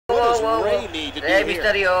Rey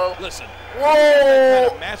Mysterio.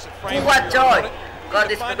 Wow, kuat coy. Kalau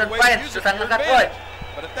di Smackdown Point susah ngangkat boy.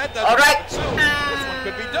 Alright.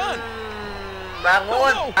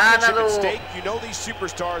 Bangun, mana lu?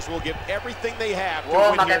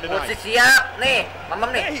 Wow, makan kursi siap nih, mamam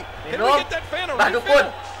nih. Minum, Mbah Dukun.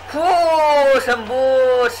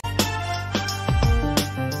 Sembus.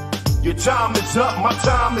 Your time is up, my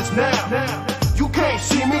time is now. You can't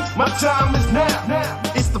see me, my time is now.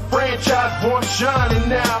 It's the franchise born shining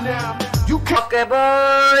now. Oke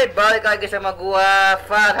boy, balik lagi sama gua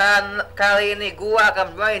Farhan. Kali ini gua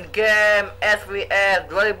akan main game SVR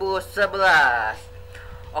 2011.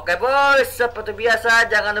 Oke boy, seperti biasa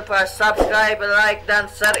jangan lupa subscribe, like, dan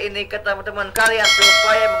share ini ke teman-teman kalian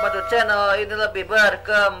supaya membantu channel ini lebih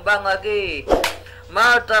berkembang lagi.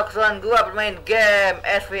 Mau tahu keseruan gua bermain game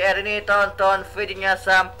SVR ini, tonton videonya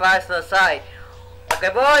sampai selesai. Oke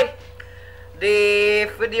boy, di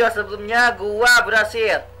video sebelumnya gua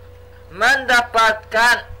berhasil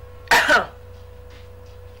mendapatkan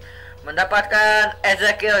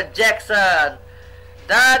Ezekiel Jackson,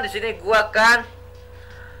 dan di sini gua akan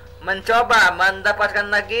mencoba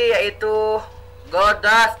mendapatkan lagi yaitu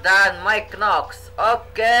Godas dan Mike Knox.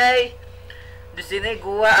 Oke, di sini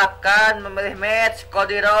gua akan memilih match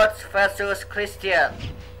Cody Rhodes versus Christian.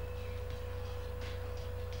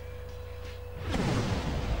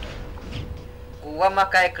 Gua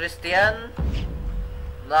pakai Christian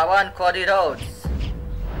lawan Cody Rhodes.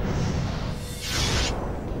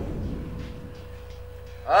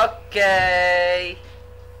 Oke.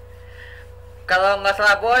 Kalau nggak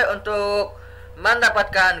salah boy, untuk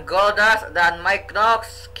mendapatkan Goldust dan Mike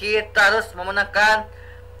Knox kita harus memenangkan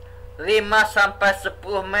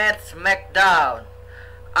 5-10 match Smackdown.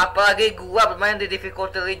 Apalagi gua bermain di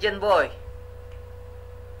difficulty legend boy.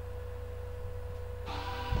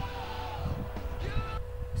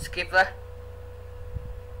 Skip lah.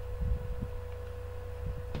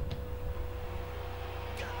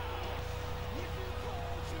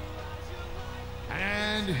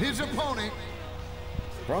 And his opponent,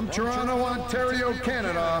 from Toronto, Ontario,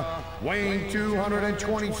 Canada, weighing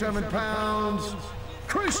 227 pounds,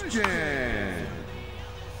 Christian.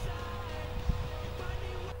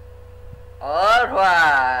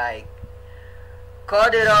 Alright,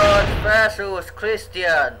 Cody Rhodes versus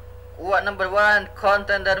Christian. What number 1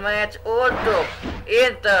 contender match untuk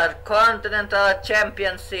Intercontinental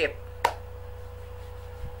Championship.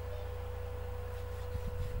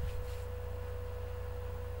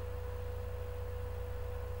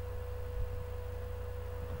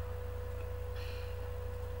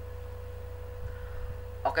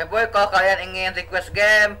 Oke boy, kalau kalian ingin request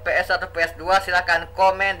game PS1 PS2 silahkan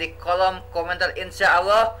komen di kolom komentar. Insya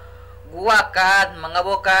Allah gua akan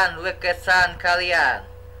mengabulkan requestan kalian.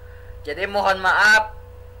 Jadi mohon maaf,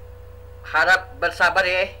 harap bersabar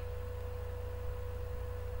ya.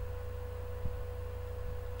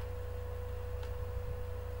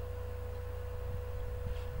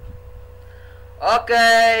 Oke,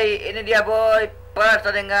 ini dia boy,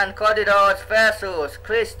 pertandingan Cody Rhodes versus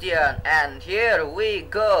Christian, and here we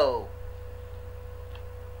go.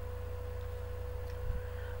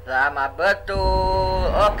 Lama betul.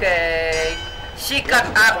 Oke, sikat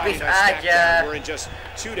habis aja.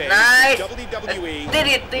 Nice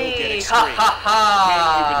DDT.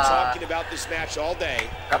 Hahaha.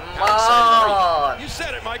 Come on.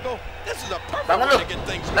 Bangun lu.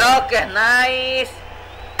 Oke, nice.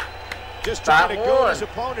 Just trying to goad his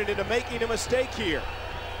opponent into making a mistake here.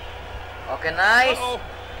 Okay, nice.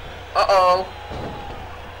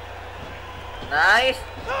 Nice.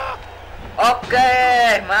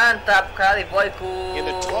 Okay, mantap kali boyku.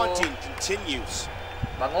 And the taunting continues.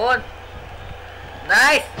 Bangun.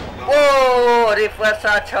 Nice. Wow,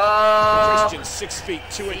 reversal chop. Christian 6 feet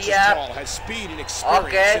 2 inches tall, has speed and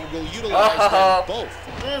experience and will utilize them both.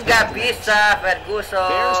 Nggak bisa Ferguson.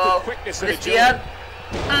 There's the quickness of the Christian.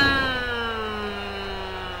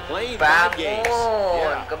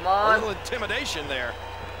 Bangun, come on. A little intimidation there.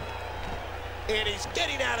 And he's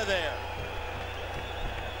getting out of there.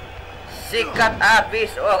 Sikat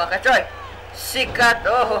habis. Oh, kakak coy. Sikat.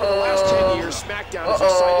 The last 10 years, Smackdown has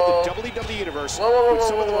excited the WWE Universe with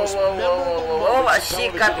some of the most memorable moments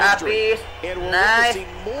in sikat television history. habis. And we're Nice.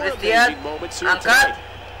 witnessing more Christian, amazing moments here angkat. tonight.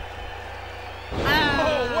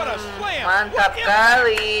 Oh, what a slam. Mantap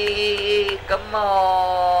kali. Come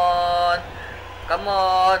on. Come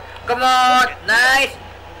on. Come on. Nice.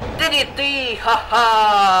 DDT.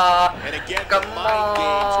 Haha. And again, come the mind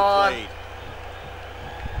games are on. played.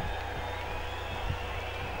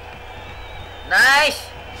 Nice.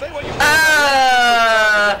 Say what you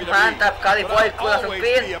Mantap Mantap kali boy, ku langsung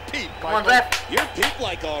pin. Come on ref. You're peep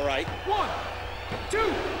like all right. 1, 2,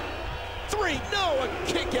 3. No, a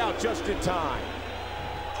kick out just in time.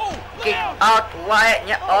 Oh, Kick out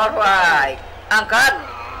wide-nya, alright. Angkat.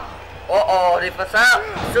 Oh, reversal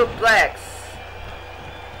suplex.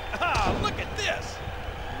 Ah, look at this.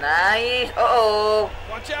 Nice. Oh.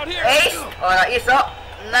 Watch out here. Ace. Alright, iso.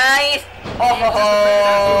 Nice.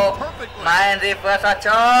 Oh. Main reversal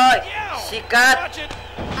coy. Sikat. Watch it.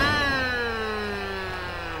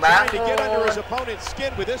 Trying to get under his Bangun. opponent's skin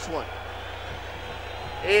with this one.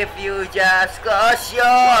 If you just close your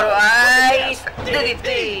eyes.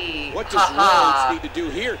 DDT. What does Rhodes need to do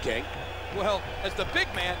here, King? Well, as the big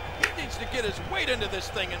man, he needs to get his weight into this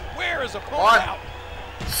thing and wear his On. opponent out.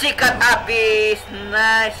 Sikat abis.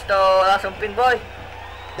 Nice tuh. Langsung pin boy.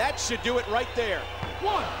 That should do it right there.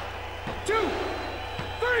 1, 2,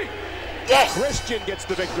 3. Yes. Christian gets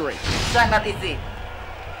the victory. Sangat easy.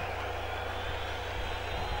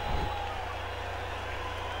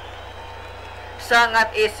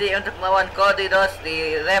 Sangat easy untuk melawan Kode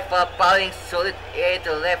di level paling sulit,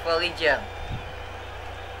 yaitu level Legend.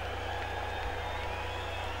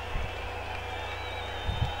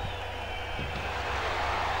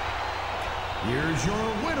 Here's your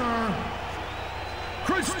winner,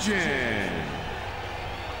 Christian.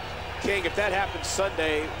 King, if that happens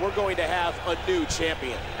Sunday, we're going to have a new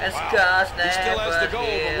champion. And Wow. scars He still has never the goal,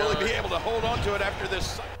 but will he be heal. able to hold on to it after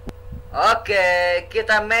this? Oke,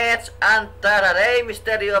 kita match antara Rey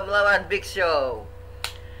Mysterio melawan Big Show.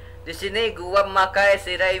 Di sini gua memakai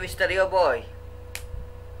si Rey Mysterio boy.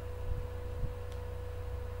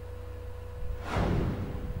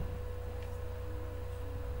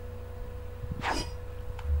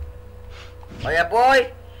 Oh ya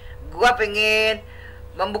boy, gua pengen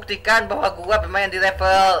membuktikan bahwa gua bermain di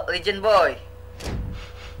level Legend boy.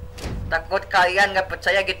 Takut kalian nggak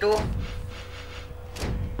percaya gitu.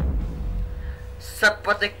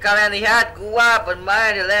 Seperti kalian lihat, gua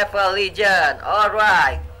bermain di level Legend.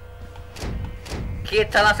 Alright,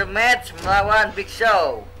 kita langsung match melawan Big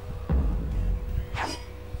Show.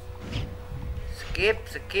 Skip.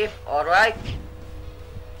 Alright,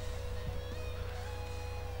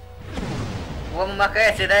 gua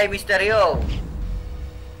memakai si Rey Mysterio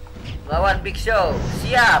melawan Big Show.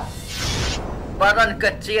 Siap. Badan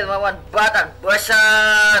kecil melawan badan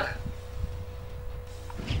besar.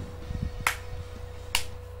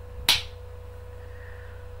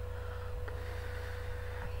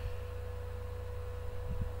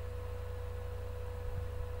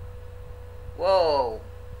 Wow.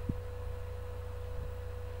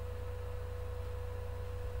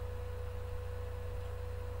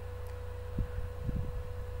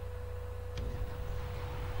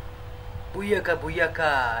 Buyaka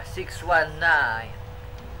 619.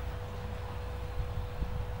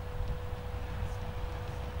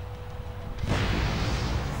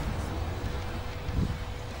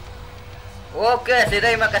 Oke, si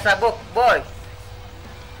Rey pakai sabuk, boy.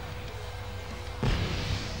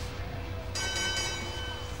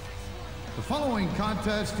 The following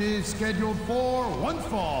contest is scheduled for one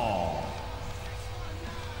fall.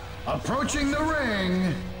 Approaching the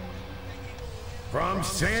ring from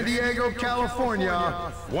San Diego,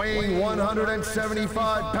 California, weighing 175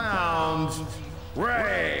 pounds,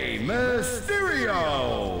 Rey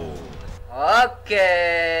Mysterio.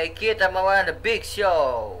 Oke, kita melawan The Big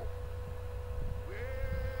Show.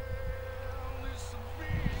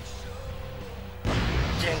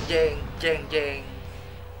 Jeng.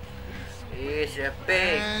 He's a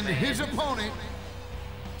big And man. his opponent,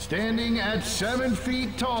 standing at 7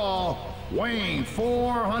 feet tall, weighing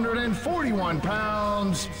 441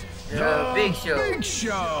 pounds, The Big Show. Big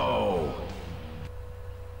Show.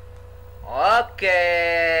 Oke,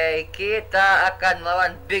 kita akan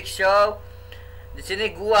melawan Big Show. Di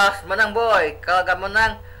sini gua harus menang, boy. Kalau gak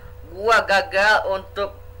menang, gua gagal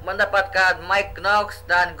untuk mendapatkan Mike Knox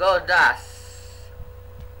dan Goldust.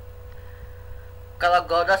 Kalau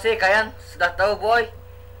Goldust sih kalian sudah tahu, boy.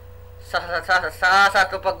 Salah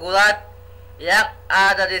satu pegulat yang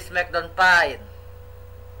ada di Smackdown Pain.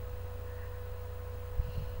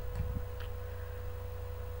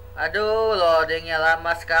 Aduh, loadingnya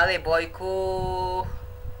lama sekali, boyku.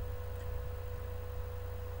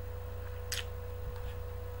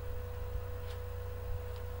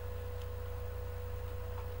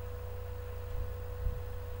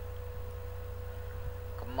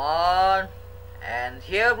 Come on. And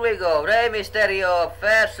here we go. Rey Mysterio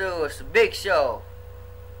versus Big Show.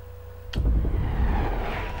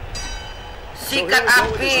 Sikat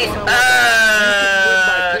habis.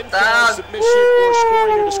 Submission or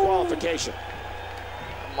scoring or disqualification.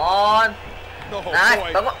 Come on. Oh, Nice,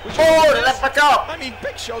 boy. bangun. Would you Oh, believe this? dilempar cok. I mean,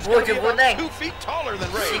 Big Show's Wah, gonna be about jebuneng. 2 feet taller than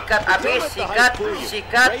Ray. Sikat habis, Don't let the sikat, height fool you.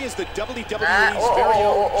 sikat. Ray is the WWE's Nah, very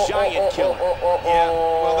own giant killer. Yeah,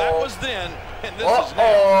 well, that was then, and this is now.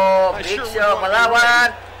 Oh, I Big sure Show would wanna be melawan.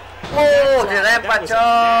 Oh, That dilempar was a nasty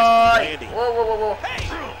coy. landing. Wow. Ray. Hey!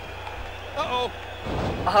 Uh-oh.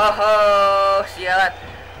 Oh, sialan.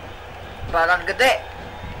 Barang gede.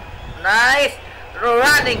 Nice.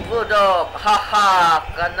 Running Bulldog. Haha,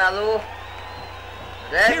 kena lu.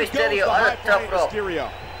 Rey Here goes Mysterio the on the high top flying rope. Mysterio.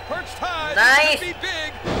 Perched high. Nice. This could be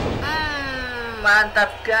big. Mantap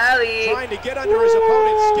sekali. Trying to get under his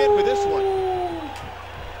opponent's skin with this one.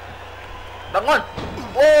 Bangun.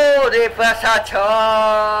 Oh, reverse We're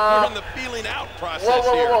chop. in the feeling out process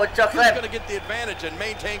Whoa, here. Chuck Who's Flip. going to get the advantage and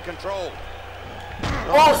maintain control?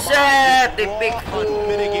 Oh, shit. The Raw, Bigfoot.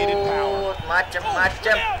 unmitigated power.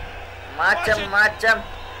 Macam-macam. Oh, Macam-macam.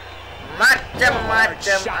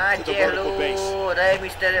 Macam-macam Shot to the aja vertical lu. base. Rey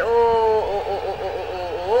Mysterio.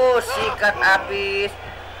 Oh, sikat habis.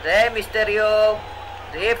 Rey Mysterio.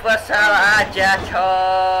 Reversal aja,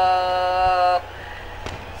 cok.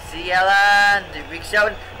 Sialan. The Big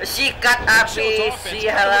Show. Sikat habis.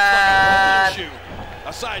 Sialan.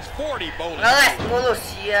 A size 40 bowling Ngeles shoe. mulu,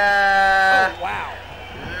 sia. Oh, wow.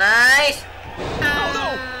 Nice. Oh, no.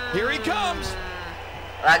 Here he comes.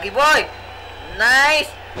 Lagi, boy. Nice.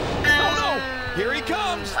 Oh, no. Here he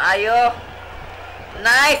comes. Ayo.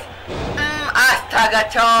 Nice. Astaga,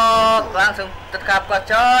 cok. Langsung terkapar,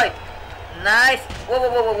 coy. Nice. Wow.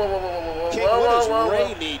 King, what does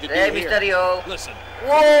Ray need to do Rey here? Mysterio. Listen.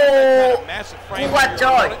 Wow. Massive frame Kuat, here,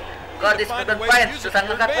 coy. you Kau gotta di find a Semburan way to pain. use it Susah to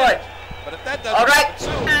your ngangkat, boy. advantage. But if that doesn't Alright. happen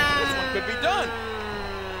soon, this one could be done.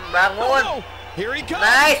 Bangun. Oh, no. Here he comes.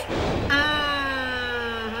 Nice.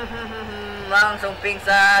 Langsung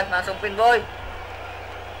pingsan. Langsung pin, boy.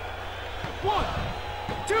 1,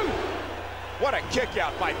 2. What a kick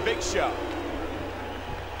out by Big Show.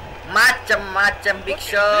 Macam-macam Big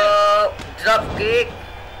Show. Drop kick.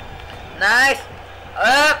 Nice.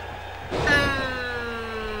 Up.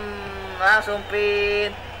 Langsung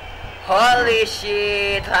pin. Holy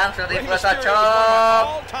shit. Langsung Rey reversal Mysterio is one of my chop.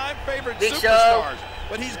 all-time favorite Big Show. superstars,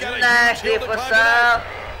 but he's got a Nice huge hill to climb reversal.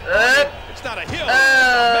 tonight. Up. It's not a hill.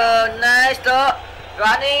 Nice toh.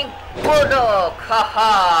 Running Bulldog.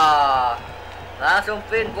 Haha. Langsung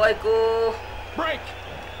pin, boyku. Break.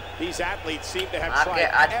 These athletes seem to have Pakai tried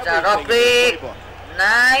acara everything in kick. the playbook.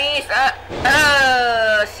 Nice.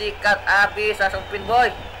 Sikat habis, langsung pin, boy.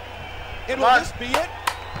 And Come on. will this be it?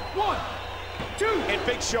 1, 2. And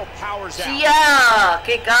Big Show powers out. Siap.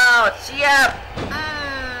 Kick out. Siap.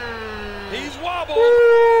 He's wobbled.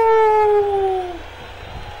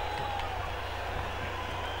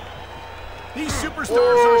 These superstars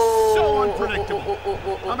are so unpredictable.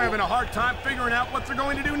 I'm having a hard time figuring out what they're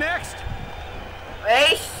going to do next.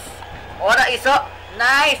 Ace. Ora iso.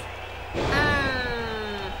 Nice.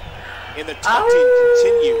 And the taunting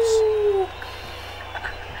continues.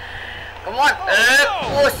 Come on.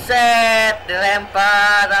 Buset.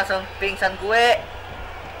 Dilempar. Langsung pingsan gue.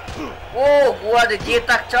 Gua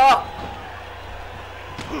dijitak, cok.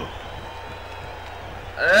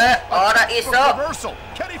 Ora iso. Reversal.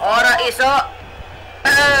 Can he Ora follow up? iso.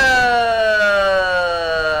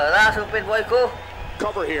 Langsung pin, boyku.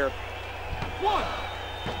 Cover here. 1,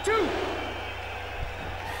 2.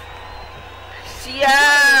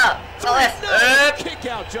 Siap. Ngeles. Kick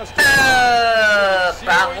out just Zeroing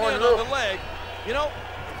Bangun in lu. on the leg. You know,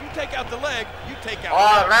 if you take out the leg, you take out the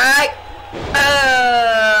leg. Alright.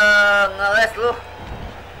 Ngeles lu.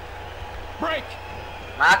 Break.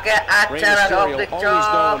 Pakai Rey acara Mysterio, roblik, always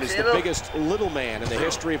cok. known as Sini the lu. biggest little man in the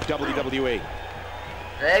history of WWE.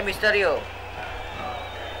 Rey Mysterio.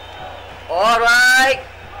 Alright.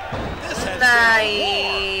 This has been a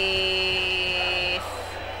Nice.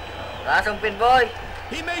 Langsung pin, boy.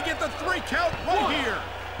 He may get the 3 count right here.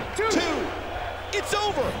 2. It's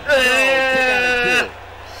over.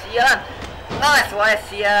 Sialan. Ngeles, wae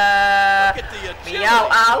siap. Look at the agility. Miau,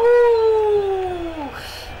 au.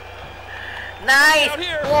 Nice. Out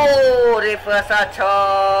here. Reversal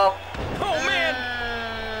chop. Oh, man.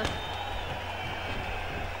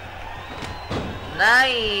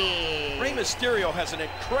 Nice. Rey Mysterio has an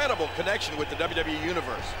incredible connection with the WWE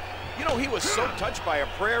Universe. You know, he was so touched by a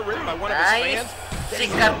prayer written by one of his Nice. fans that he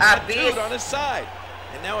Sikat put that habis. dude on his side.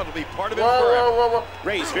 And now it'll be part of him Whoa, forever. whoa, whoa.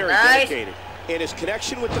 Ray's very Nice. dedicated, and his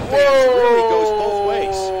connection with the fans really goes both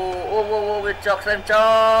ways. Whoa, chok slam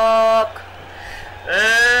chok.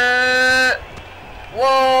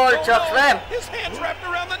 Whoa, Oh, chok no. slam. His hands wrapped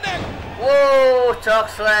around the neck. Whoa, chok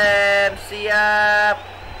slam. Siap.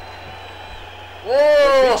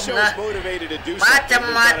 Nah,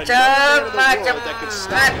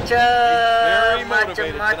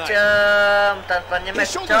 macam tanpa nyemek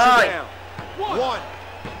coy. 1,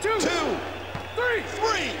 2, 3.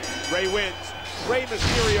 Ray wins. Ray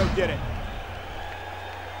Mysterio did it.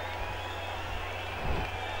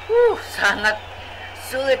 Sangat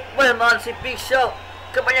sulit boy melawan si Big Show.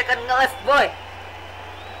 Kebanyakan nge-left boy.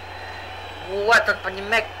 Gua tanpa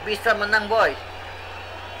nyemek bisa menang boy.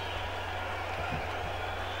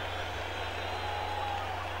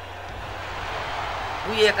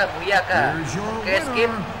 Buyaka. Oke,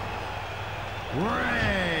 skip.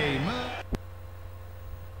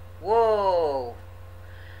 Wow.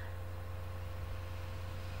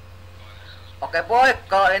 Oke boy,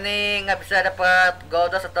 kalau ini nggak bisa dapat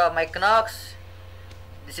Goldust atau Mike Knox,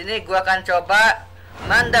 di sini gua akan coba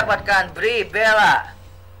mendapatkan Brie Bella.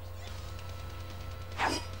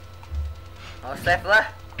 Mau save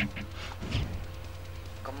lah.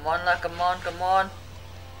 Come on.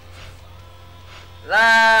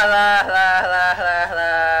 Lah.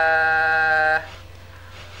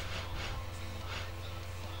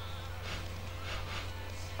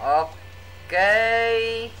 Oke.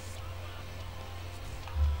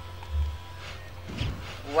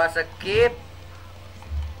 Gua skip.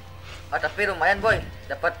 Tapi lumayan boy,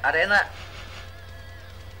 dapat arena.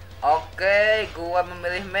 Oke, gua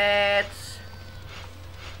memilih match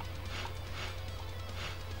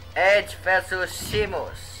Edge versus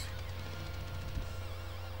Sheamus.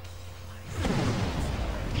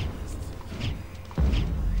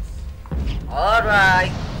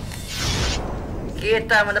 Alright,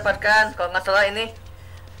 kita mendapatkan, kalau nggak salah ini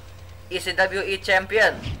ECWE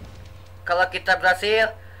Champion. Kalau kita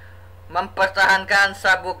berhasil mempertahankan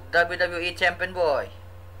sabuk WWE Champion boy.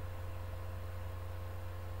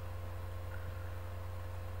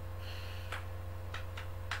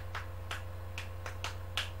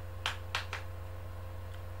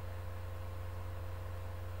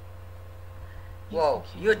 Wow,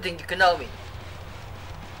 you think you can know me?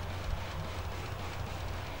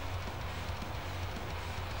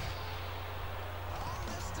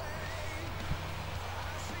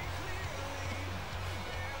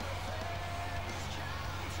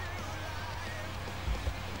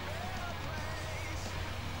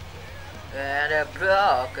 And a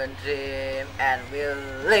broken dream, and we'll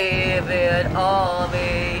leave it all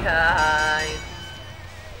behind.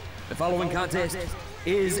 The following contest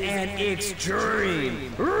is an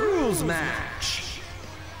Extreme Rules match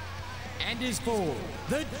and is for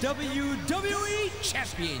the WWE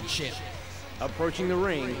Championship. Approaching the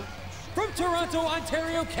ring from Toronto,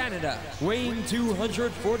 Ontario, Canada, weighing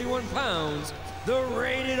 241 pounds, the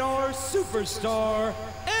Rated R Superstar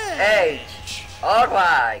Edge.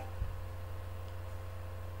 Alright.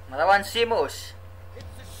 Melawan Sheamus.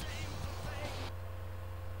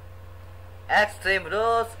 Extreme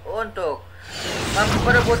Rules untuk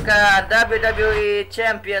memperebutkan WWE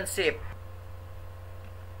Championship.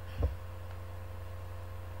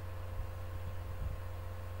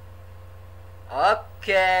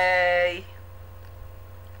 Oke.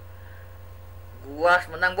 Gua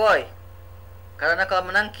harus menang boy. Karena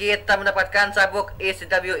kalau menang kita mendapatkan sabuk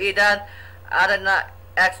ECWE dan arena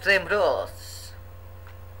Extreme Rules.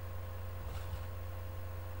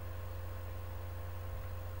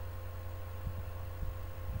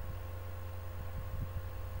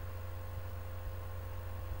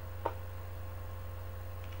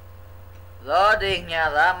 Loadingnya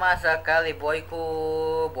lama sekali boyku,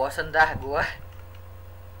 bosen dah gua.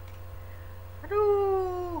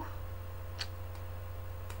 Aduh.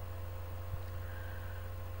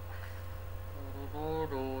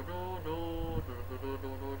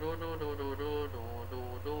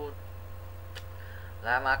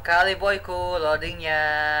 Lama kali boyku loadingnya.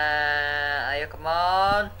 Ayo come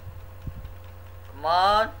on.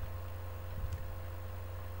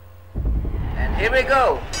 And here we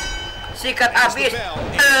go. Sikat abis.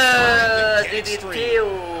 Diditiu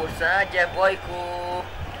saja boyku.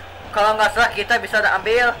 Kalau nggak salah kita bisa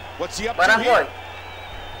ambil barang boy.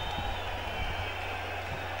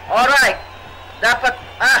 Alright, dapat.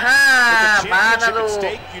 Aha, mana lu?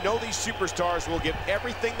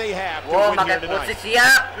 Wow, makan kursi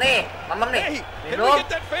siap nih, mamam nih. Minum,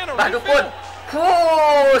 Mbah Dukun.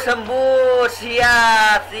 Sembuh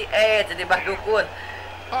siap si jadi Mbah Dukun.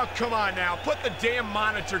 Oh, come on now. Put the damn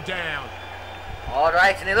monitor down.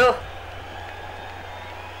 Alright, sini lu.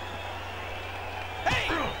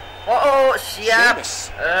 Oh, siap.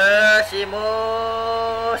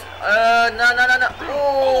 Sheamus. No.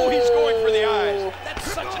 Oh, he's going for the eyes.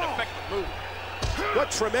 That's such an effective move. What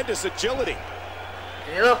tremendous agility.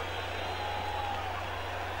 Sini lu.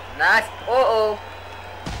 Nice. Oh.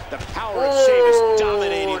 The power of Sheamus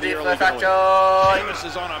dominating the early going. Coy. Sheamus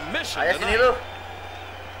is on a mission Ayo sini tonight. lu.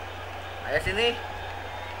 Ayo sini.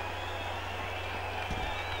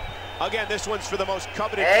 Again, this one's for the most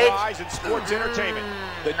coveted Hey. prize in sports entertainment,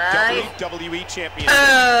 the Nice. WWE Championship.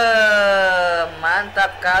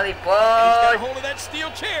 Mantap kali, He's got a boy. hold of that steel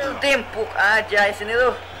chair. Timpuk aja sini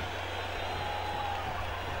lu.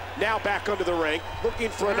 Now back under the ring, looking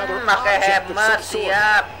for another Pakai object of hemat, some sort.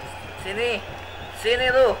 siap. Sini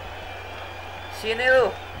lu. Sini lu.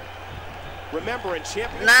 Remember, in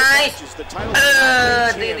championship Nice. matches, the title is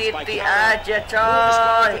not changed by DDT count aja, or coy.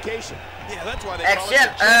 disqualification. Yeah, that's why they call Action, it the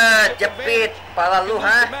championship jepit advantage. pala You lu, can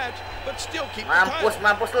lose ha? the match, but still keep the title.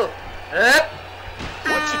 Mampus lu. Hup.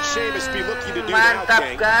 What should Sheamus be looking to do now, Mantap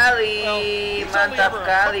gang? kali, He's only mantap ever a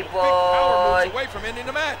kali, couple big power boy. moves away from ending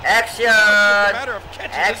the match. Action, Now it's just a matter of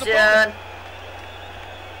catching his action. opponent.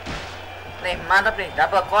 Nih, mantap nih,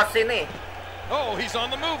 double crossing nih. Oh, he's on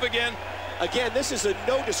the move again. Again, this is a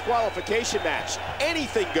no disqualification match.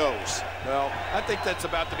 Anything goes. Well, I think that's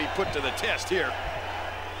about to be put to the test here.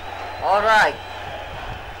 Alright.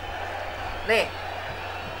 Nih,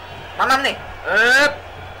 mamam nih. Hup.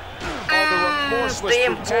 Oh, the remorseless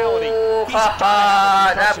brutality. Timpuk, He's dying haha,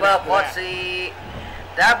 under the pressure double after that. crossing.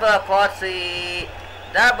 Double crossing.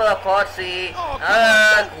 Double crossing. Oh, come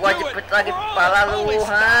on, don't Gua do jepit it. lagi We're on kepala it. lu, Holy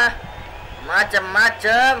ha.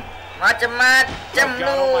 Macem-macem Oh God,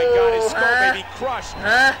 oh my God, his skull ha. may be crushed.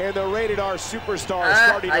 Huh? And the Rated R superstar is Huh?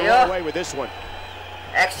 starting to Ayo. run away with this one.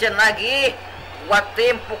 Action lagi. Gua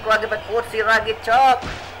timpuk lagi pakai kursi lagi, cok.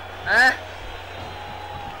 Hah?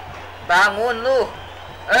 Bangun lu.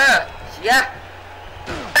 Siap.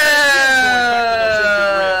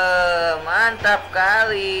 Mantap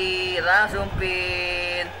kali. Langsung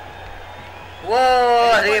pin.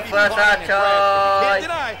 Wow, He might be reversal, declining in craft, but you coy. can't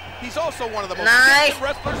deny he's also one of the most Nice. gifted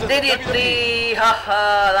wrestlers in the DDT. WWE.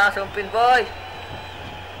 Haha, langsung pin, boy.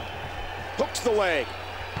 Hooks the leg.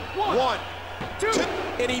 One, two,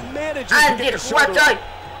 and he manages to Anjir, get the kuat, shoulder coy.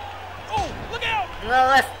 up. Oh, look out!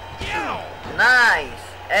 Ngeles. Yow! Nice.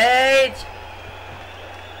 Edge.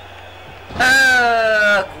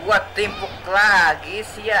 Gua timpuk lagi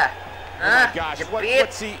sih ya. Oh my gosh, Jepit.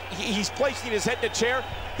 what's he's placing his head in a chair.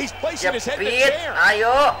 He's placing his head in a Jepit. chair.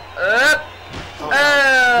 Ayo. Oh, no. We need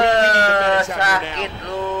the minutes out here Sakit now.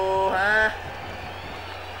 lu, ha?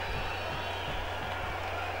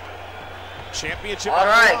 Championship All on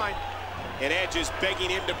right. the line. And Edge is begging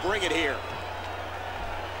him to bring it here.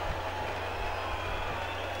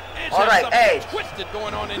 Edge All has right, something Edge. twisted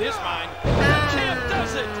going on in his mind. Champ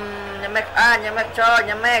does it. Nyemek, coy,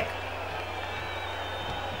 nyemek.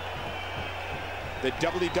 The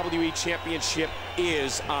WWE Championship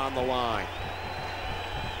is on the line.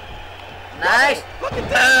 Nice. Look at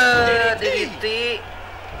that. DDT.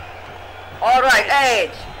 All right,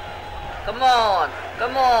 Edge. Come on,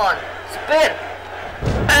 speed.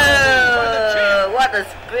 What a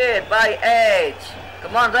speed by Edge.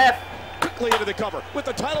 Come on, ref. Quickly into the cover with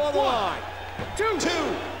the title on the line. Two,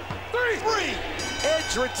 three.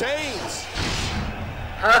 Edge retains.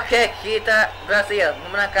 Oke, kita berhasil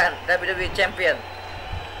memenangkan WWE Champion.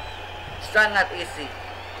 Sangat easy.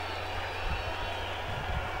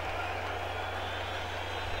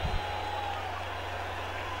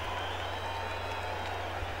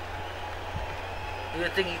 Do you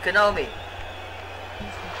think you can know me?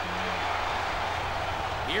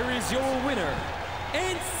 Here is your winner,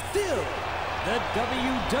 and still the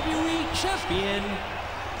WWE Champion,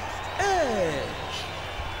 Edge.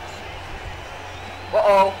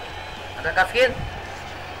 Oh, ada Kavin.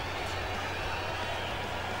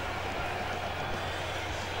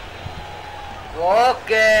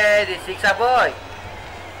 Oke, disiksa boy.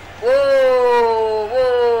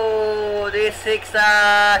 Disiksa,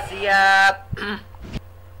 siap.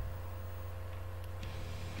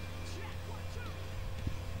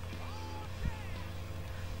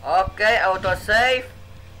 Oke, auto save.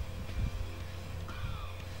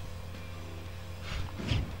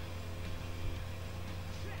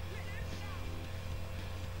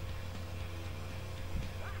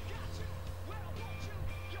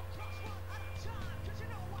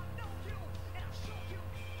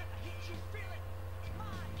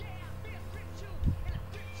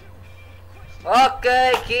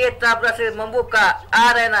 Oke, kita berhasil membuka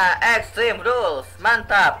arena Extreme Rules.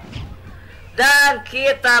 Mantap. Dan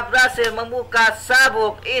kita berhasil membuka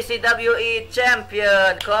sabuk ECWE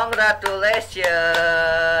Champion.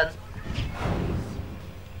 Congratulations.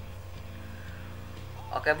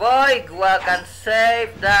 Oke boy, gua akan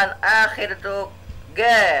save dan akhir untuk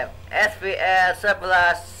game SVL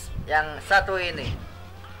 11 yang satu ini.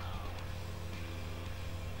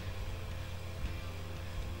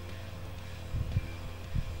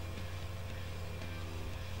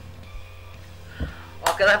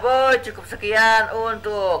 Oke lah boy, cukup sekian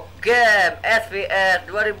untuk game SVS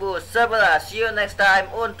 2011. See you next time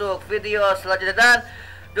untuk video selanjutnya, dan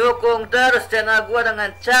dukung terus channel gua dengan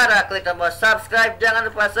cara klik tombol subscribe. Jangan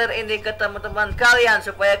lupa share ini ke teman-teman kalian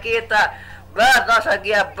supaya kita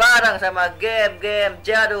bernostalgia bareng sama game-game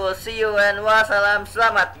jadul. See you and wassalam.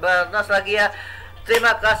 Selamat bernostalgia.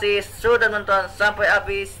 Terima kasih sudah nonton sampai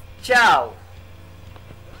habis. Ciao.